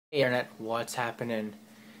Hey Internet, what's happening?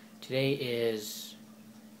 Today is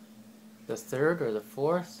the 3rd or the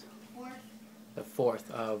 4th? The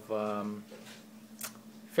 4th of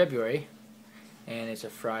February, and it's a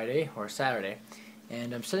Friday or Saturday.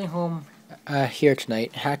 And I'm sitting home here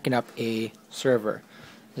tonight hacking up a server.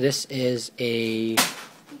 This is a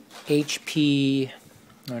HP,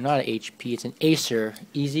 or not an HP, it's an Acer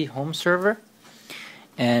Easy Home server.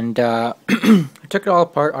 And I took it all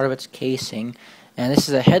apart out of its casing, and this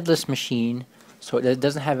is a headless machine, so it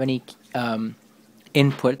doesn't have any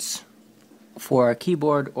inputs for a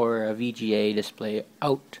keyboard or a VGA display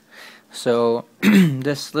out. So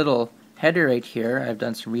this little header right here, I've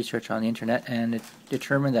done some research on the internet, and it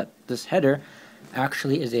determined that this header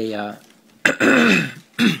actually is a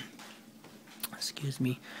excuse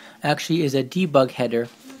me, actually is a debug header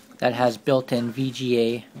that has built-in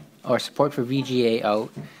VGA or support for VGA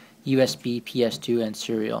out, USB, PS2, and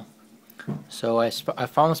serial. So I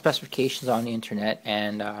found the specifications on the internet,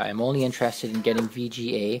 and I'm only interested in getting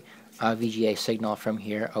VGA signal from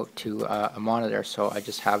here out to a monitor. So I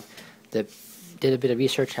just did a bit of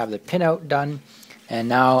research, have the pinout done, and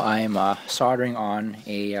now I'm soldering on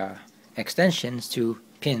extensions to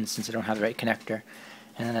pins since I don't have the right connector.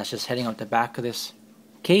 And then that's just heading out the back of this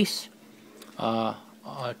case to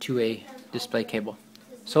a display cable.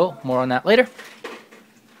 So more on that later.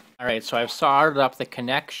 Alright, so I've soldered up the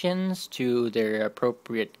connections to their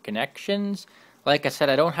appropriate connections. Like I said,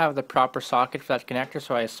 I don't have the proper socket for that connector,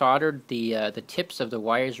 so I soldered the tips of the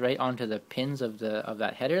wires right onto the pins of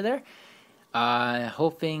that header there.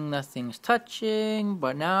 Hoping nothing's touching,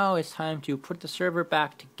 but now it's time to put the server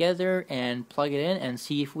back together and plug it in and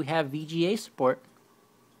see if we have VGA support.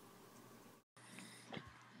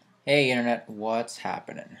 Hey Internet, what's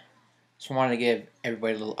happening? Just wanted to give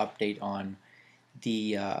everybody a little update on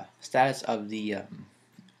the status of the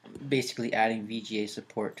basically adding VGA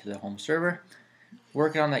support to the home server.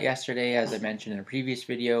 Working on that yesterday, as I mentioned in a previous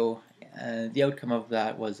video. The outcome of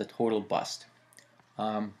that was a total bust.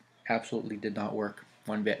 Absolutely did not work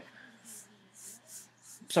one bit.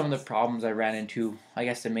 Some of the problems I ran into, I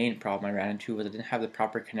guess the main problem I ran into was I didn't have the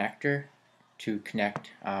proper connector to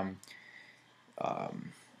connect.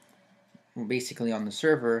 Basically on the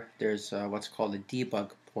server, there's what's called a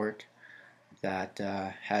debug port that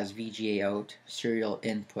has VGA out, serial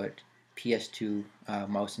input, PS2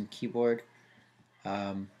 mouse and keyboard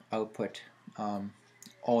output,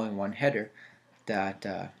 all in one header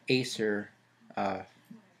that Acer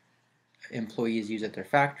employees use at their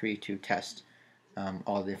factory to test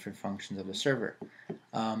all the different functions of the server.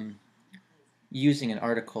 Using an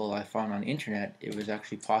article I found on the internet, it was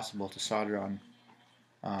actually possible to solder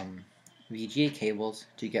on VGA cables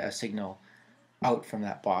to get a signal out from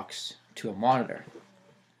that box to a monitor.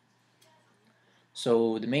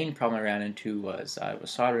 So the main problem I ran into was I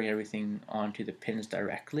was soldering everything onto the pins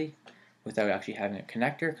directly without actually having a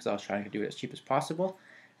connector, because I was trying to do it as cheap as possible.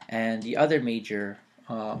 And the other major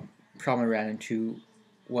problem I ran into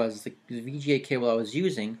was the VGA cable I was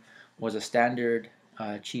using was a standard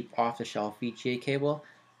cheap off-the-shelf VGA cable,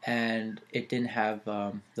 and it didn't have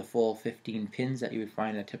the full 15 pins that you would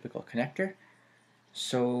find in a typical connector.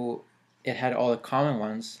 So it had all the common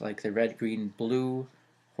ones like the red, green, blue,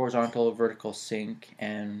 horizontal, vertical sync,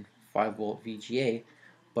 and 5-volt VGA,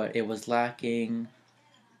 but it was lacking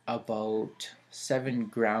about 7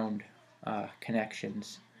 ground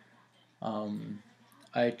connections.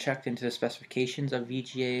 I checked into the specifications of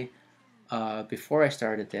VGA before I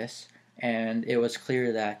started this, and it was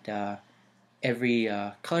clear that every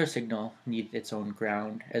color signal needed its own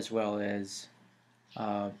ground, as well as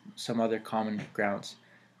some other common grounds.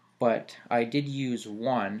 But I did use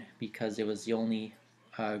one because it was the only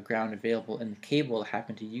ground available in the cable I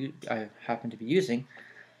happened to be using,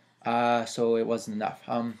 so it wasn't enough.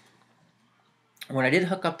 When I did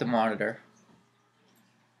hook up the monitor,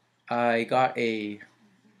 I got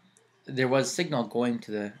there was signal going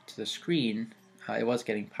to the screen. It was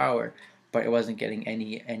getting power, but it wasn't getting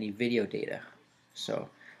any video data. So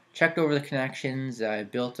checked over the connections. I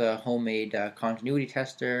built a homemade continuity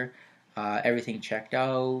tester. Everything checked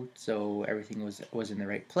out, so everything was in the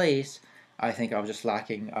right place. I think I was just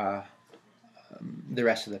lacking the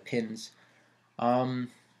rest of the pins.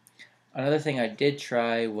 Another thing I did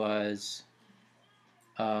try was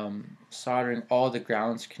soldering all the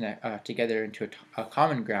grounds together into a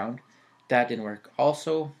common ground. That didn't work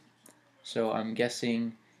also. So I'm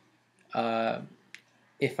guessing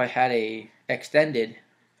if I had a extended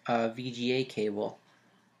VGA cable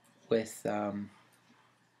with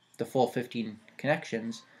the full 15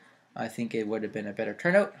 connections, I think it would have been a better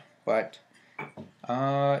turnout, but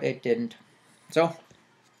it didn't. So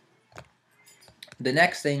The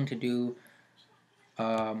next thing to do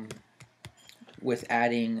with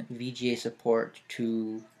adding VGA support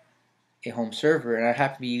to a home server, and I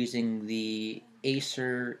have to be using the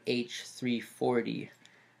Acer H340,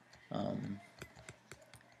 and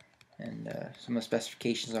some of the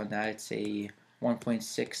specifications on that. It's a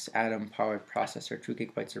 1.6 Atom powered processor, 2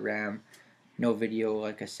 gigabytes of RAM, no video,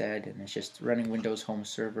 like I said, and it's just running Windows Home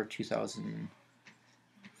Server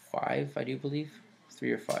 2005, I do believe,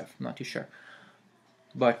 3 or 5, I'm not too sure.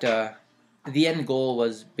 But the end goal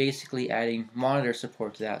was basically adding monitor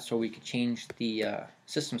support to that, so we could change the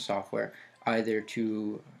system software either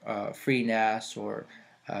to FreeNAS or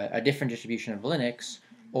a different distribution of Linux,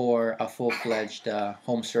 or a full-fledged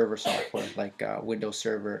home server software like Windows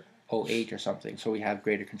Server 08 or something, so we have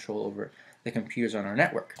greater control over the computers on our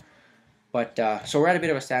network. But so we're at a bit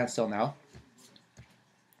of a standstill now,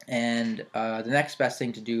 and the next best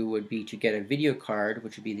thing to do would be to get a video card,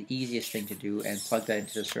 which would be the easiest thing to do, and plug that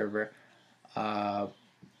into the server.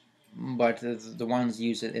 But the ones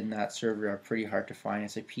used in that server are pretty hard to find.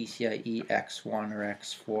 It's a PCIe X1 or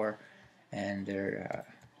X4, and they're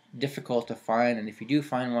difficult to find, and if you do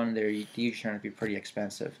find one, they usually turn out to be pretty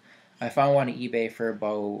expensive. I found one on eBay for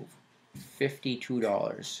about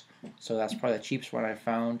 $52, so that's probably the cheapest one I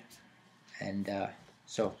found, and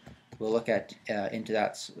so we'll look at into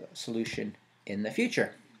that solution in the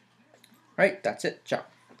future. All right, that's it. Ciao.